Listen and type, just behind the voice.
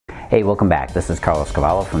Hey, welcome back. This is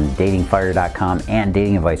Cavallo from datingfire.com and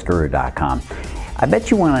datingadviceguru.com. I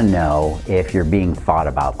bet you want to know if you're being thought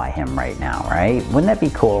about by him right now, right? Wouldn't that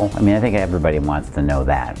be cool? I mean, I think everybody wants to know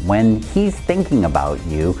that. When he's thinking about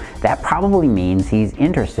you, that probably means he's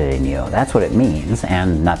interested in you. That's what it means.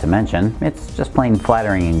 And not to mention, it's just plain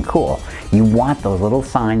flattering and cool. You want those little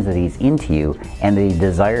signs that he's into you and that he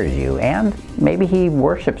desires you, and maybe he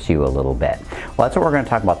worships you a little bit. Well, that's what we're going to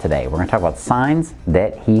talk about today. We're going to talk about signs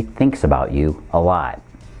that he thinks about you a lot.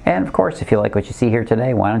 And of course, if you like what you see here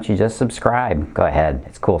today, why don't you just subscribe? Go ahead,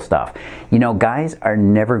 it's cool stuff. You know, guys are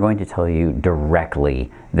never going to tell you directly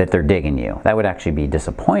that they're digging you. That would actually be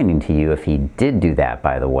disappointing to you if he did do that,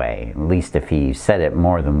 by the way, at least if he said it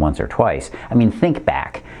more than once or twice. I mean, think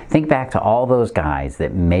back. Think back to all those guys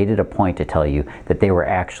that made it a point to tell you that they were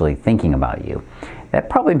actually thinking about you. That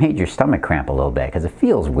probably made your stomach cramp a little bit because it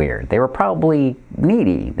feels weird. They were probably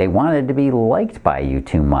needy. They wanted to be liked by you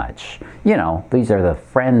too much. You know, these are the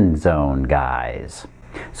friend zone guys.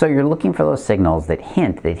 So you're looking for those signals that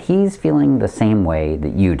hint that he's feeling the same way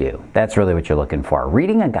that you do. That's really what you're looking for.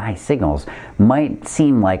 Reading a guy's signals might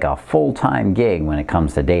seem like a full-time gig when it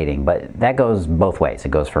comes to dating, but that goes both ways.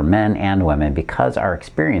 It goes for men and women because our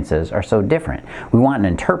experiences are so different. We want an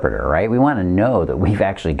interpreter, right? We want to know that we've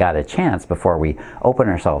actually got a chance before we open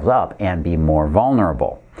ourselves up and be more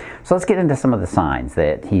vulnerable. So let's get into some of the signs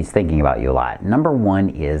that he's thinking about you a lot. Number one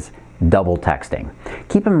is double texting.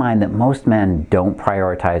 Keep in mind that most men don't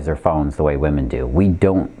prioritize their phones the way women do. We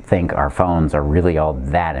don't think our phones are really all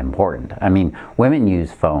that important. I mean, women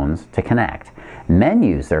use phones to connect. Men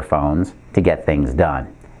use their phones to get things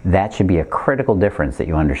done. That should be a critical difference that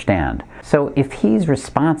you understand. So if he's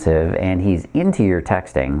responsive and he's into your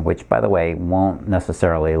texting, which by the way won't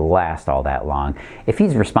necessarily last all that long, if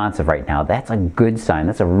he's responsive right now, that's a good sign.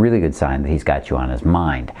 That's a really good sign that he's got you on his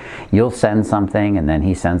mind. You'll send something and then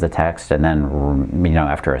he sends a text, and then, you know,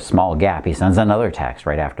 after a small gap, he sends another text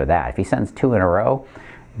right after that. If he sends two in a row,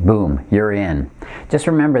 boom, you're in. Just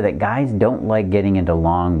remember that guys don't like getting into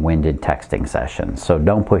long-winded texting sessions, so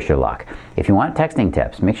don't push your luck. If you want texting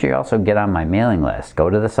tips, make sure you also get on my mailing list. Go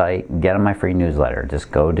to the site, get on my free newsletter.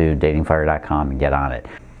 Just go to datingfire.com and get on it.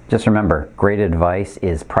 Just remember, great advice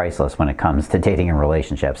is priceless when it comes to dating and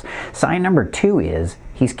relationships. Sign number two is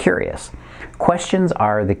he's curious. Questions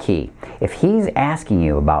are the key. If he's asking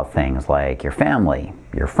you about things like your family,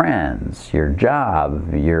 your friends, your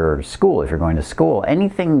job, your school, if you're going to school,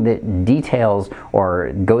 anything that details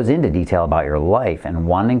or goes into detail about your life and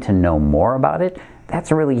wanting to know more about it,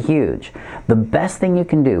 that's really huge. The best thing you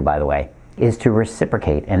can do, by the way, is to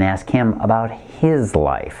reciprocate and ask him about his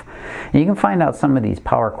life. You can find out some of these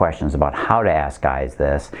power questions about how to ask guys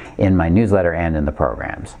this in my newsletter and in the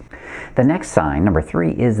programs. The next sign, number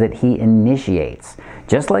three, is that he initiates.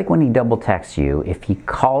 Just like when he double texts you, if he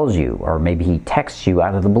calls you or maybe he texts you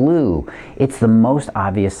out of the blue, it's the most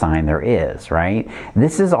obvious sign there is, right?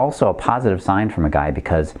 This is also a positive sign from a guy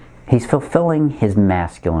because he's fulfilling his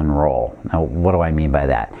masculine role. Now, what do I mean by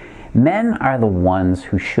that? Men are the ones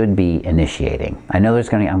who should be initiating. I know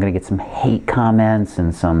I'm gonna get some hate comments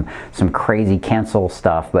and some crazy cancel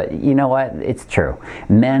stuff, but you know what? It's true.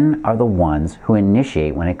 Men are the ones who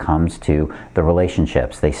initiate when it comes to the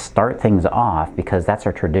relationships. They start things off because that's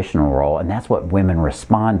our traditional role, and that's what women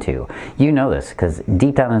respond to. You know this because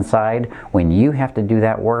deep down inside, when you have to do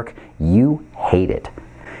that work, you hate it.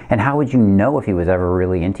 And how would you know if he was ever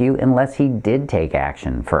really into you unless he did take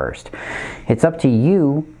action first? It's up to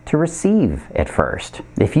you to receive at first.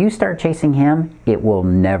 If you start chasing him, it will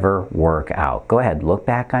never work out. Go ahead, look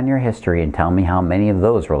back on your history and tell me how many of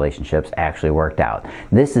those relationships actually worked out.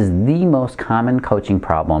 This is the most common coaching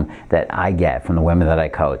problem that I get from the women that I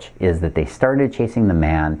coach, is that they started chasing the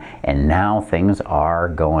man and now things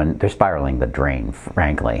are they're spiraling the drain,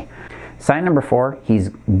 frankly. Sign number four, he's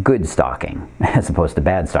good stalking as opposed to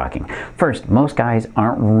bad stalking. First, most guys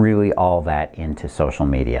aren't really all that into social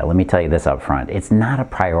media. Let me tell you this up front. It's not a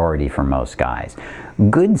priority for most guys.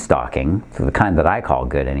 Good stalking, so the kind that I call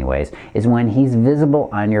good anyways, is when he's visible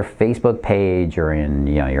on your Facebook page or in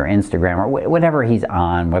your Instagram or whatever he's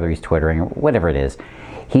on, whether he's Twittering or whatever it is.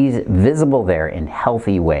 He's visible there in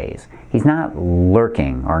healthy ways. He's not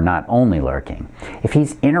lurking or not only lurking. If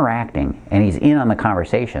he's interacting and he's in on the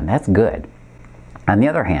conversation, that's good. On the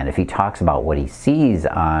other hand, if he talks about what he sees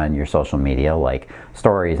on your social media, like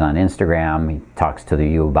stories on Instagram, he talks to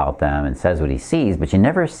you about them and says what he sees, but you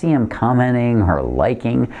never see him commenting or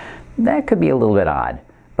liking, that could be a little bit odd.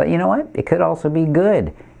 But you know what? It could also be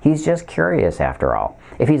good. He's just curious after all.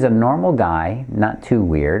 If he's a normal guy, not too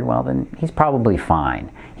weird, well then he's probably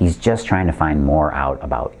fine. He's just trying to find more out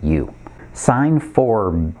about you. Sign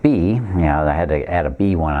 4B, yeah, I had to add a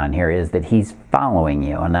B one on here, is that he's following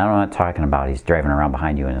you. And I'm not talking about he's driving around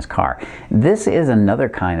behind you in his car. This is another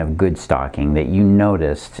kind of good stalking that you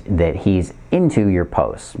noticed that he's into your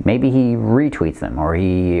posts. Maybe he retweets them, or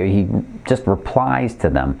he just replies to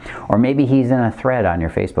them, or maybe he's in a thread on your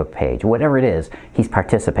Facebook page. Whatever it is, he's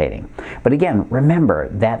participating. But again, remember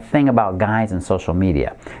that thing about guys and social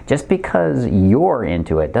media. Just because you're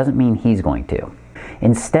into it doesn't mean he's going to.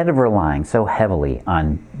 Instead of relying so heavily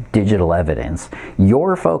on digital evidence,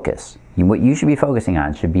 your focus, what you should be focusing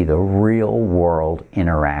on, should be the real world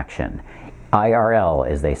interaction. IRL,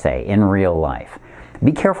 as they say, in real life.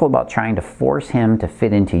 Be careful about trying to force him to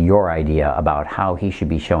fit into your idea about how he should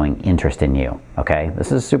be showing interest in you, okay?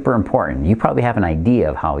 This is super important. You probably have an idea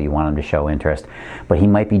of how you want him to show interest, but he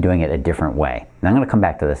might be doing it a different way. And I'm going to come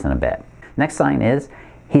back to this in a bit. Next sign is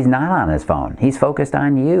he's not on his phone. He's focused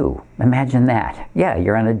on you. Imagine that. Yeah,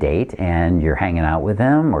 you're on a date and you're hanging out with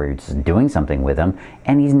him, or you're just doing something with him,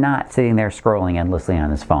 and he's not sitting there scrolling endlessly on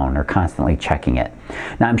his phone or constantly checking it.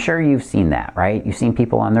 Now, I'm sure you've seen that, right? You've seen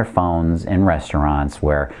people on their phones in restaurants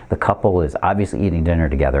where the couple is obviously eating dinner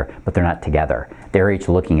together, but they're not together. They're each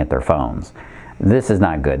looking at their phones. This is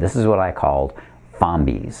not good. This is what I called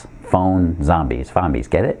FOMBIes. Phone zombies. FOMBIes,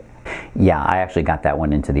 get it? Yeah, I actually got that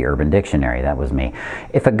one into the Urban Dictionary. That was me.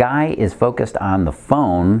 If a guy is focused on the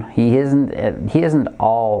phone, he isn't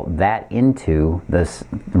all that into this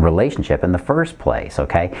relationship in the first place,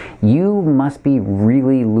 okay? You must be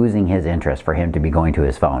really losing his interest for him to be going to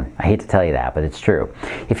his phone. I hate to tell you that, but it's true.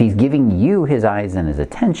 If he's giving you his eyes and his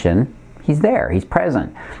attention, he's there, he's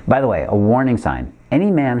present. By the way, a warning sign.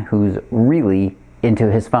 Any man who's really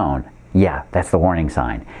into his phone, yeah, that's the warning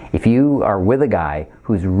sign. If you are with a guy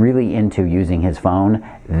who's really into using his phone,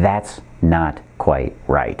 that's not quite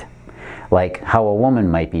right. Like how a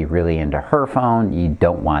woman might be really into her phone, you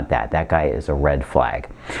don't want that. That guy is a red flag.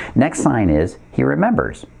 Next sign is he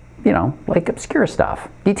remembers. You know, like obscure stuff.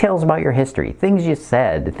 Details about your history, things you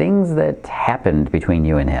said, things that happened between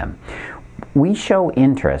you and him. We show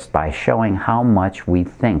interest by showing how much we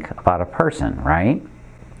think about a person, right?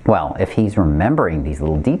 Well, if he's remembering these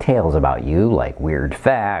little details about you, like weird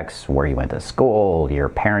facts, where you went to school, your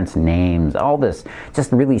parents' names, all this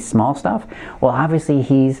just really small stuff, well, obviously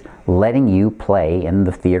he's letting you play in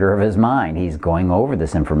the theater of his mind. He's going over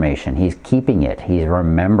this information. He's keeping it. He's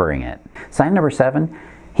remembering it. Sign number 7,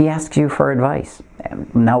 he asks you for advice.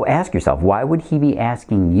 Now ask yourself, why would he be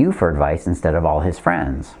asking you for advice instead of all his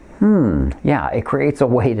friends? Yeah, it creates a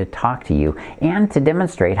way to talk to you and to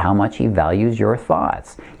demonstrate how much he values your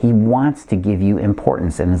thoughts. He wants to give you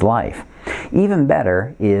importance in his life. Even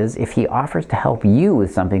better is if he offers to help you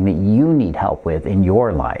with something that you need help with in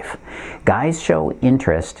your life. Guys show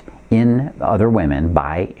interest in other women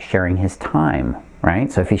by sharing his time,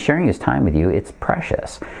 right? So if he's sharing his time with you, it's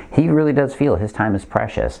precious. He really does feel his time is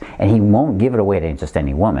precious, and he won't give it away to just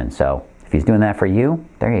any woman. So if he's doing that for you,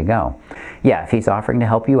 there you go. Yeah, if he's offering to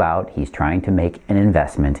help you out, he's trying to make an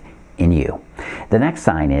investment in you. The next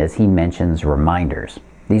sign is he mentions reminders.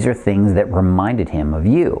 These are things that reminded him of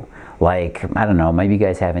you. Like, I don't know, maybe you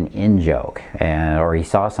guys have an in-joke, or he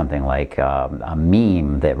saw something like a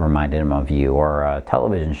meme that reminded him of you, or a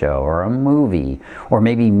television show, or a movie, or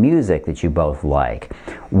maybe music that you both like.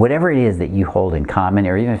 Whatever it is that you hold in common,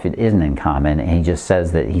 or even if it isn't in common, and he just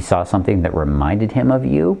says that he saw something that reminded him of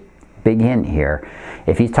you, big hint here.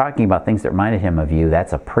 If he's talking about things that reminded him of you,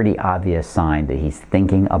 that's a pretty obvious sign that he's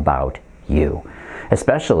thinking about you.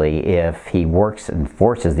 Especially if he works and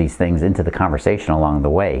forces these things into the conversation along the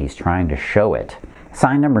way. He's trying to show it.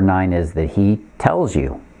 Sign number 9 is that he tells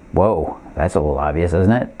you. Whoa, that's a little obvious,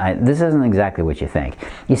 isn't it? This isn't exactly what you think.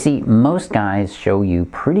 You see, most guys show you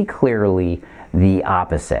pretty clearly the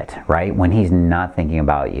opposite, right? When he's not thinking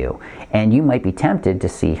about you. And you might be tempted to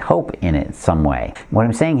see hope in it some way. What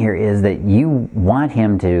I'm saying here is that you want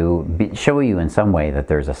him to show you in some way that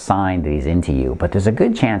there's a sign that he's into you. But there's a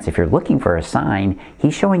good chance if you're looking for a sign,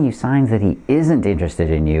 he's showing you signs that he isn't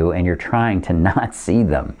interested in you and you're trying to not see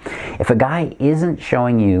them. If a guy isn't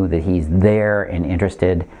showing you that he's there and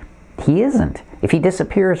interested, he isn't. If he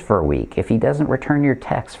disappears for a week, if he doesn't return your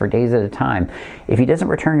texts for days at a time, if he doesn't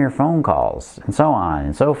return your phone calls, and so on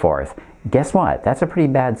and so forth, guess what? That's a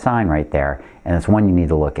pretty bad sign right there, and it's one you need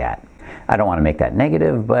to look at. I don't want to make that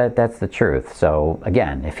negative, but that's the truth. So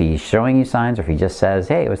again, if he's showing you signs, or if he just says,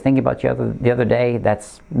 hey, I was thinking about you the other day,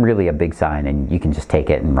 that's really a big sign, and you can just take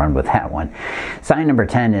it and run with that one. Sign number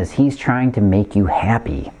 10 is he's trying to make you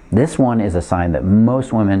happy. This one is a sign that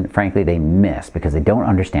most women, frankly, they miss because they don't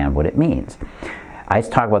understand what it means. I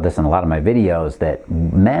talk about this in a lot of my videos, that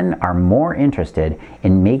men are more interested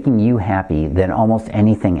in making you happy than almost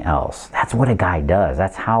anything else. That's what a guy does.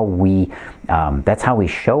 That's how we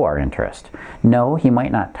show our interest. No, he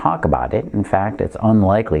might not talk about it. In fact, it's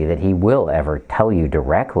unlikely that he will ever tell you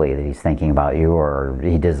directly that he's thinking about you or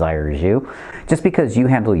he desires you. Just because you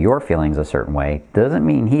handle your feelings a certain way doesn't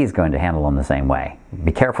mean he's going to handle them the same way.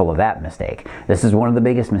 Be careful of that mistake. This is one of the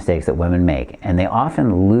biggest mistakes that women make, and they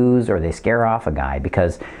often lose or they scare off a guy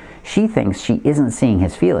because she thinks she isn't seeing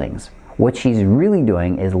his feelings. What she's really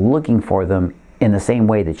doing is looking for them in the same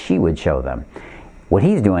way that she would show them. What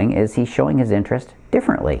he's doing is he's showing his interest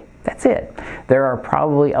differently. That's it. There are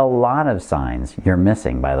probably a lot of signs you're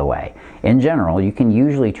missing, by the way. In general, you can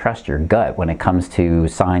usually trust your gut when it comes to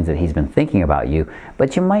signs that he's been thinking about you,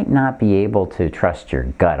 but you might not be able to trust your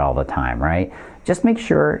gut all the time, right? Just make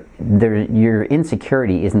sure your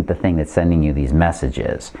insecurity isn't the thing that's sending you these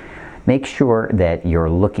messages. Make sure that you're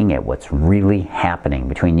looking at what's really happening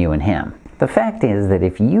between you and him. The fact is that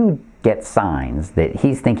if you get signs that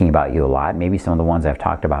he's thinking about you a lot, maybe some of the ones I've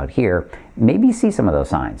talked about here, maybe you see some of those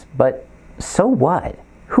signs, but so what?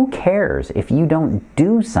 Who cares if you don't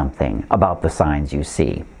do something about the signs you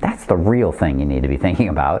see? That's the real thing you need to be thinking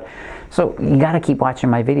about. So you got to keep watching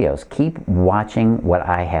my videos. Keep watching what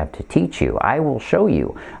I have to teach you. I will show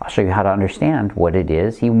you. I'll show you how to understand what it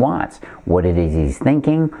is he wants, what it is he's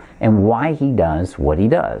thinking, and why he does what he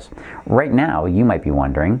does. Right now, you might be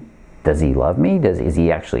wondering, does he love me? Is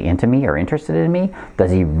he actually into me or interested in me? Does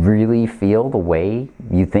he really feel the way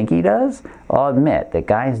you think he does? I'll admit that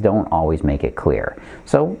guys don't always make it clear.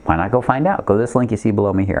 So why not go find out? Go to this link you see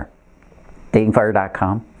below me here.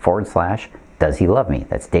 datingfire.com/does he love me?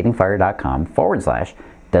 That's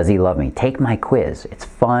datingfire.com/does he love me? Take my quiz. It's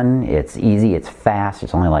fun, it's easy, it's fast.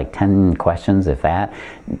 It's only like 10 questions, if that.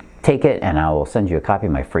 Take it and I will send you a copy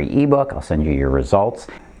of my free ebook. I'll send you your results.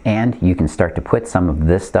 And you can start to put some of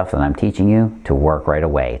this stuff that I'm teaching you to work right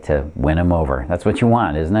away to win them over. That's what you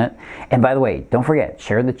want, isn't it? And by the way, don't forget,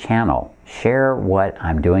 share the channel. Share what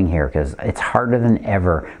I'm doing here, because it's harder than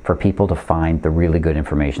ever for people to find the really good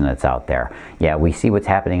information that's out there. Yeah, we see what's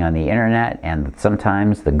happening on the internet, and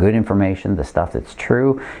sometimes the good information, the stuff that's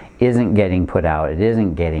true, isn't getting put out. It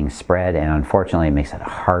isn't getting spread, and unfortunately it makes it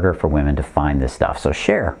harder for women to find this stuff. So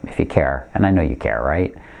share if you care, and I know you care,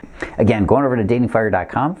 right? Again, going over to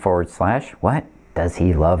datingfire.com/what? Does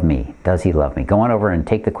he love me? Does he love me? Go on over and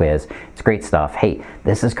take the quiz. It's great stuff. Hey,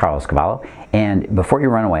 this is Cavallo. And before you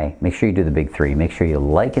run away, make sure you do the big three. Make sure you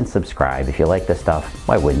like and subscribe. If you like this stuff,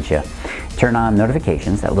 why wouldn't you? Turn on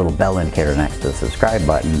notifications, that little bell indicator next to the subscribe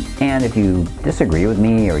button. And if you disagree with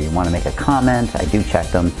me or you want to make a comment, I do check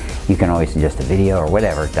them. You can always suggest a video or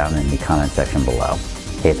whatever down in the comment section below.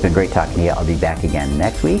 Hey, it's been great talking to you. I'll be back again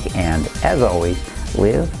next week. And as always,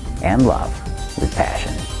 live and love with passion.